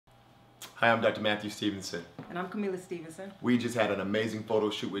Hi, I'm Dr. Matthew Stevenson. And I'm Camila Stevenson. We just had an amazing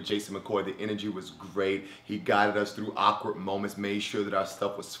photo shoot with Jason McCoy. The energy was great. He guided us through awkward moments, made sure that our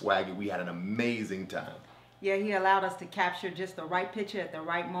stuff was swaggy. We had an amazing time. Yeah, he allowed us to capture just the right picture at the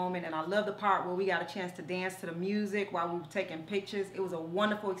right moment. And I love the part where we got a chance to dance to the music while we were taking pictures. It was a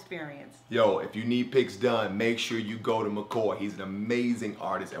wonderful experience. Yo, if you need pics done, make sure you go to McCoy. He's an amazing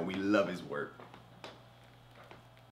artist and we love his work.